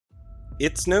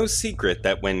It's no secret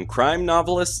that when crime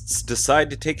novelists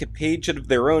decide to take a page out of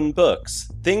their own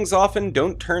books, things often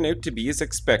don't turn out to be as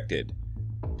expected.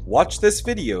 Watch this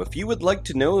video if you would like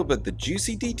to know about the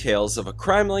juicy details of a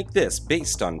crime like this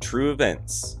based on true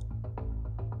events.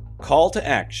 Call to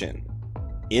action.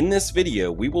 In this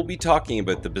video, we will be talking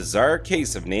about the bizarre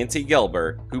case of Nancy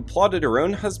Gelber, who plotted her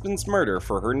own husband's murder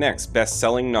for her next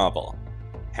best-selling novel.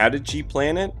 How did she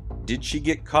plan it? Did she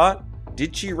get caught?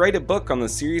 Did she write a book on the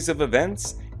series of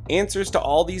events? Answers to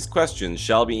all these questions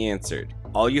shall be answered.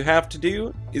 All you have to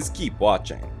do is keep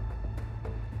watching.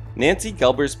 Nancy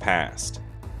Gelber's past.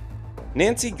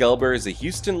 Nancy Gelber is a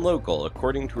Houston local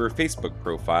according to her Facebook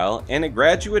profile and a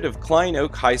graduate of Klein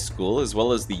Oak High School as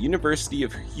well as the University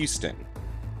of Houston.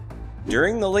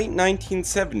 During the late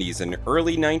 1970s and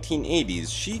early 1980s,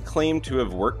 she claimed to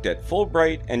have worked at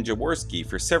Fulbright and Jaworski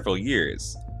for several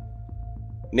years.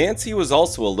 Nancy was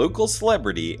also a local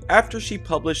celebrity after she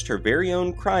published her very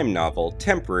own crime novel,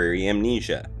 Temporary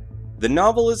Amnesia. The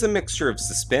novel is a mixture of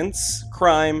suspense,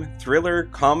 crime, thriller,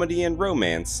 comedy, and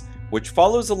romance, which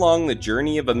follows along the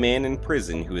journey of a man in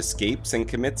prison who escapes and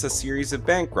commits a series of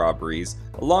bank robberies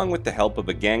along with the help of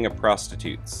a gang of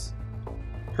prostitutes.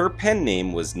 Her pen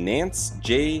name was Nance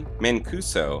J.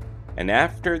 Mancuso, and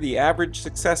after the average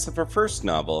success of her first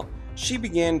novel, she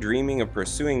began dreaming of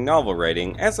pursuing novel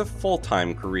writing as a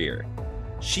full-time career.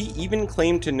 She even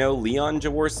claimed to know Leon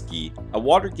Jaworski, a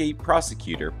Watergate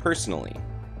prosecutor, personally.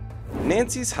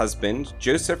 Nancy's husband,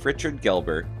 Joseph Richard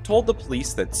Gelber, told the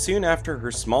police that soon after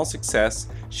her small success,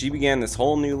 she began this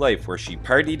whole new life where she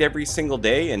partied every single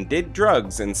day and did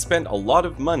drugs and spent a lot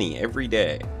of money every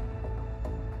day.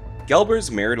 Gelber's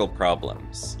marital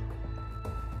problems.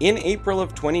 In April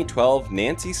of 2012,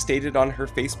 Nancy stated on her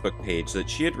Facebook page that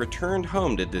she had returned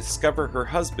home to discover her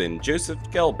husband, Joseph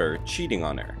Gelber, cheating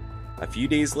on her. A few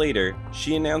days later,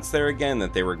 she announced there again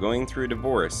that they were going through a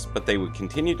divorce, but they would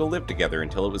continue to live together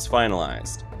until it was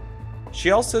finalized. She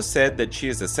also said that she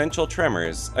has essential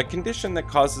tremors, a condition that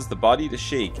causes the body to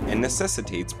shake and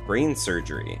necessitates brain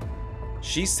surgery.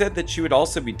 She said that she would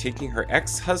also be taking her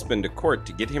ex-husband to court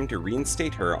to get him to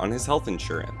reinstate her on his health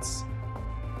insurance.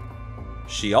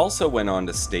 She also went on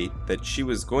to state that she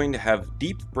was going to have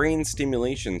deep brain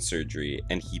stimulation surgery,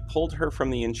 and he pulled her from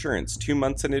the insurance 2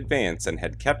 months in advance and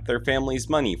had kept their family's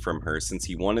money from her since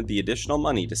he wanted the additional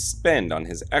money to spend on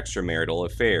his extramarital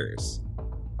affairs.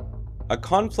 A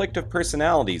conflict of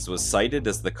personalities was cited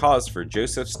as the cause for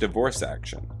Joseph's divorce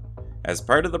action. As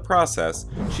part of the process,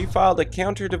 she filed a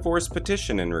counter-divorce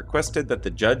petition and requested that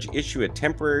the judge issue a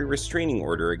temporary restraining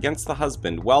order against the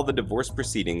husband while the divorce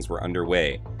proceedings were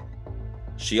underway.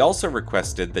 She also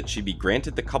requested that she be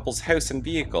granted the couple's house and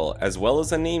vehicle, as well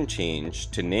as a name change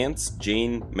to Nance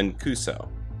Jane Mancuso.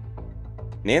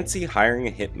 Nancy hiring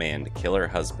a hitman to kill her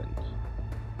husband.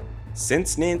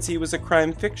 Since Nancy was a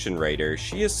crime fiction writer,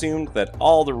 she assumed that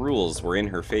all the rules were in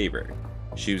her favor.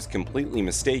 She was completely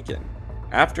mistaken.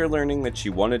 After learning that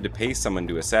she wanted to pay someone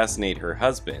to assassinate her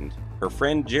husband, her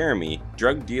friend Jeremy,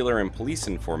 drug dealer and police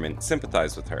informant,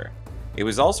 sympathized with her. It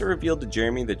was also revealed to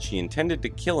Jeremy that she intended to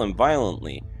kill him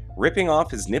violently, ripping off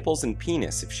his nipples and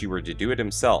penis if she were to do it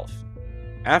himself.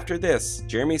 After this,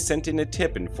 Jeremy sent in a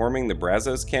tip informing the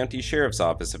Brazos County Sheriff's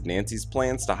Office of Nancy's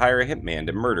plans to hire a hitman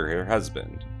to murder her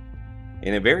husband.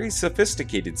 In a very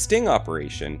sophisticated sting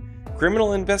operation,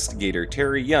 criminal investigator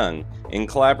Terry Young, in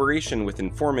collaboration with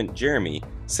informant Jeremy,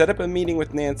 set up a meeting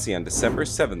with Nancy on December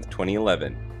 7,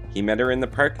 2011. He met her in the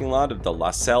parking lot of the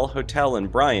La Salle Hotel in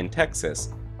Bryan, Texas,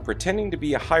 pretending to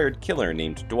be a hired killer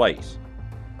named Dwight.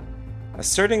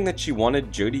 Asserting that she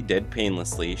wanted Jody dead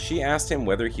painlessly, she asked him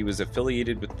whether he was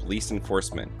affiliated with police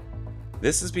enforcement.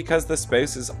 This is because the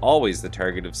spouse is always the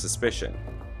target of suspicion.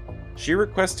 She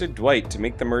requested Dwight to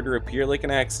make the murder appear like an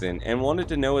accident and wanted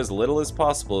to know as little as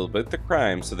possible about the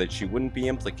crime so that she wouldn't be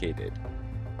implicated.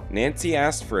 Nancy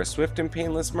asked for a swift and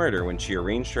painless murder when she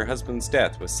arranged her husband's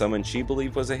death with someone she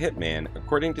believed was a hitman,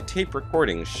 according to tape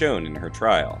recordings shown in her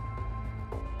trial.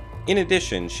 In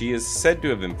addition, she is said to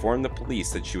have informed the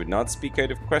police that she would not speak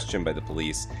out of question by the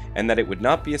police, and that it would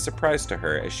not be a surprise to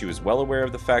her as she was well aware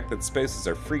of the fact that spouses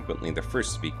are frequently the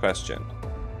first to be questioned.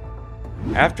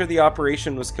 After the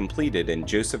operation was completed and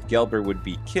Joseph Gelber would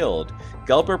be killed,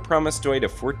 Gelber promised Dwight a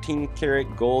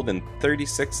 14-karat gold and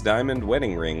 36 diamond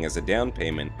wedding ring as a down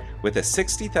payment, with a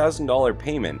 $60,000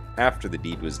 payment after the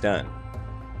deed was done.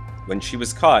 When she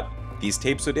was caught, these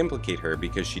tapes would implicate her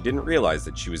because she didn't realize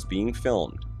that she was being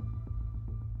filmed.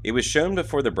 It was shown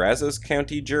before the Brazos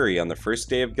County jury on the first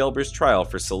day of Gelber's trial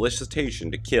for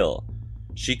solicitation to kill.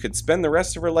 She could spend the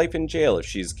rest of her life in jail if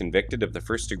she is convicted of the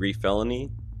first-degree felony.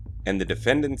 and the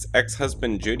defendant's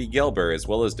ex-husband Jody Gelber, as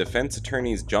well as defense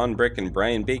attorneys John Brick and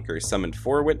Brian Baker, summoned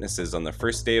 4 witnesses on the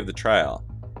first day of the trial.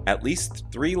 At least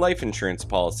 3 life insurance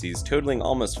policies totaling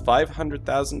almost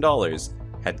 $500,000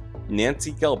 had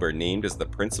Nancy Gelber named as the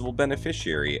principal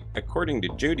beneficiary, according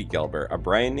to Jody Gelber, a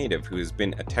Bryan native who has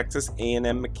been a Texas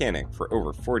A&M mechanic for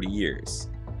over 40 years.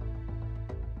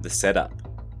 The setup.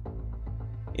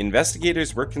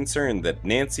 Investigators were concerned that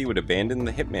Nancy would abandon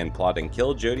the hitman plot and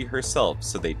kill Jody herself,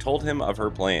 so they told him of her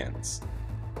plans.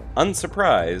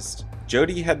 Unsurprised,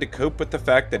 Jody had to cope with the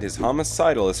fact that his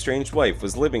homicidal estranged wife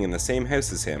was living in the same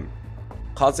house as him,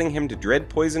 causing him to dread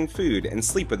poisoned food and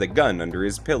sleep with a gun under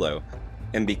his pillow.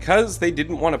 And because they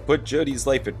didn't want to put Jody's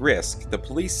life at risk, the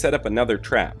police set up another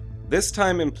trap, this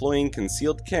time employing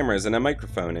concealed cameras and a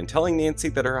microphone and telling Nancy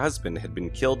that her husband had been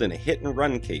killed in a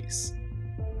hit-and-run case.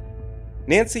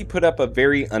 Nancy put up a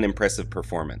very unimpressive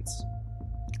performance.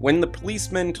 When the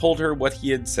policeman told her what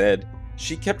he had said,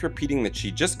 she kept repeating that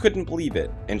she just couldn't believe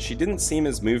it, and she didn't seem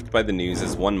as moved by the news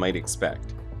as one might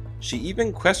expect. She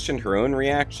even questioned her own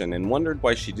reaction and wondered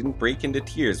why she didn't break into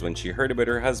tears when she heard about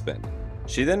her husband.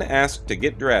 She then asked to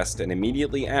get dressed, and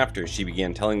immediately after she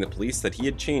began telling the police that he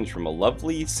had changed from a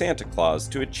lovely Santa Claus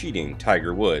to a cheating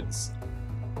Tiger Woods.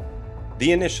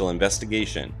 The initial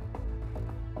investigation.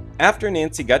 After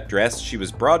Nancy got dressed, she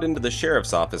was brought into the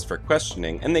sheriff's office for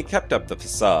questioning, and they kept up the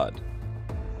facade.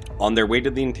 On their way to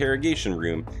the interrogation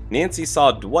room, Nancy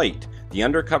saw Dwight, the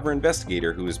undercover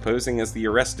investigator who was posing as the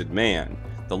arrested man.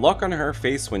 The look on her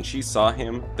face when she saw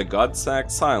him, the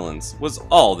Godsack silence, was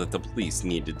all that the police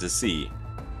needed to see.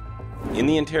 In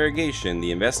the interrogation,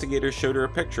 the investigator showed her a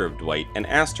picture of Dwight and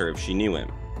asked her if she knew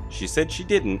him. She said she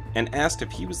didn't, and asked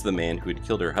if he was the man who had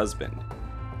killed her husband.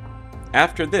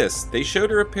 After this, they showed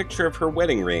her a picture of her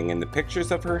wedding ring and the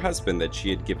pictures of her husband that she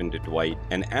had given to Dwight,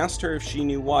 and asked her if she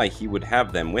knew why he would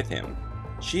have them with him.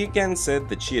 She again said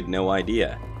that she had no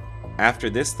idea. After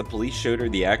this, the police showed her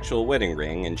the actual wedding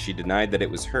ring, and she denied that it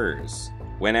was hers.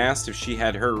 When asked if she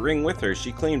had her ring with her,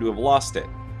 she claimed to have lost it.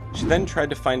 She then tried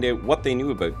to find out what they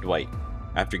knew about Dwight.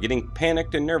 After getting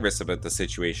panicked and nervous about the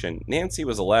situation, Nancy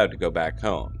was allowed to go back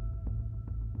home.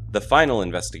 The final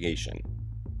investigation.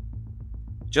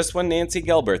 Just when Nancy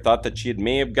Gelber thought that she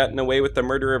may have gotten away with the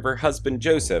murder of her husband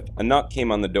Joseph, a knock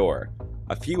came on the door.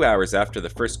 A few hours after the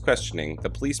first questioning, the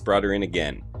police brought her in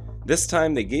again. This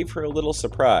time they gave her a little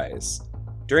surprise.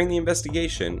 During the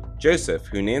investigation, Joseph,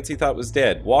 who Nancy thought was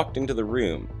dead, walked into the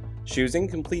room. She was in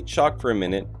complete shock for a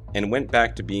minute and went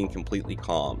back to being completely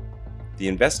calm. The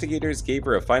investigators gave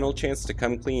her a final chance to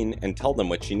come clean and tell them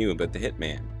what she knew about the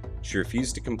hitman. She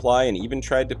refused to comply and even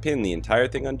tried to pin the entire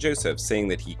thing on Joseph, saying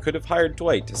that he could have hired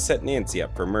Dwight to set Nancy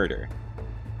up for murder.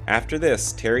 After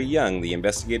this, Terry Young, the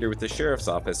investigator with the sheriff's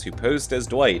office who posed as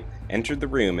Dwight, entered the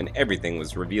room and everything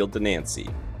was revealed to Nancy.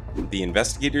 The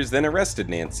investigators then arrested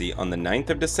Nancy on the 9th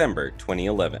of December,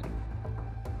 2011.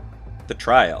 The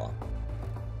trial.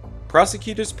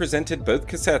 Prosecutors presented both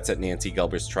cassettes at Nancy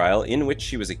Gelber's trial in which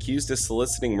she was accused of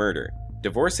soliciting murder.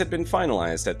 Divorce had been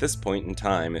finalized at this point in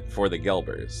time for the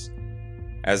Gelbers.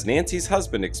 As Nancy's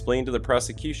husband explained to the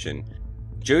prosecution,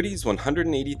 Jody's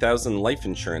 $180,000 life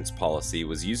insurance policy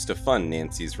was used to fund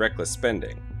Nancy's reckless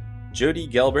spending. Jody,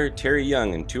 Gelber, Terry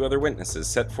Young, and 2 other witnesses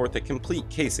set forth a complete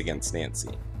case against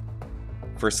Nancy.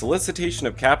 For solicitation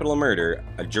of capital murder,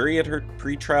 a jury at her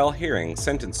pre-trial hearing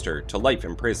sentenced her to life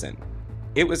in prison.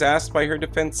 It was asked by her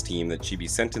defense team that she be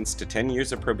sentenced to 10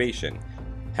 years of probation.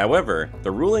 However,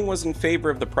 the ruling was in favor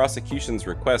of the prosecution's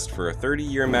request for a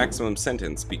 30-year maximum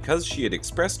sentence because she had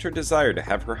expressed her desire to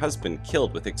have her husband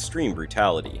killed with extreme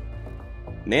brutality.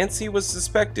 Nancy was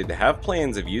suspected to have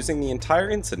plans of using the entire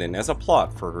incident as a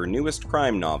plot for her newest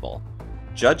crime novel.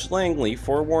 Judge Langley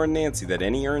forewarned Nancy that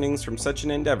any earnings from such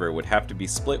an endeavor would have to be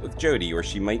split with Jody or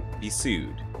she might be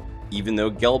sued. Even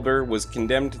though Gelber was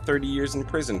condemned to 30 years in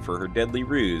prison for her deadly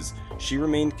ruse, she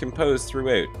remained composed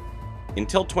throughout.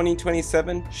 Until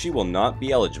 2027, she will not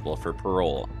be eligible for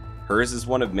parole. Hers is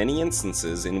one of many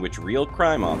instances in which real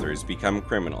crime authors become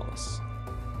criminals.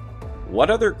 What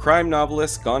other crime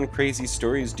novelists gone crazy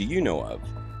stories do you know of?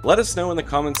 Let us know in the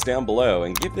comments down below,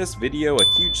 and give this video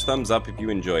a huge thumbs up if you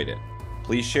enjoyed it.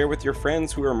 Please share with your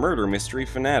friends who are murder mystery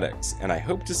fanatics, and I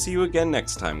hope to see you again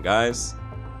next time, guys.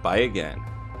 Bye again.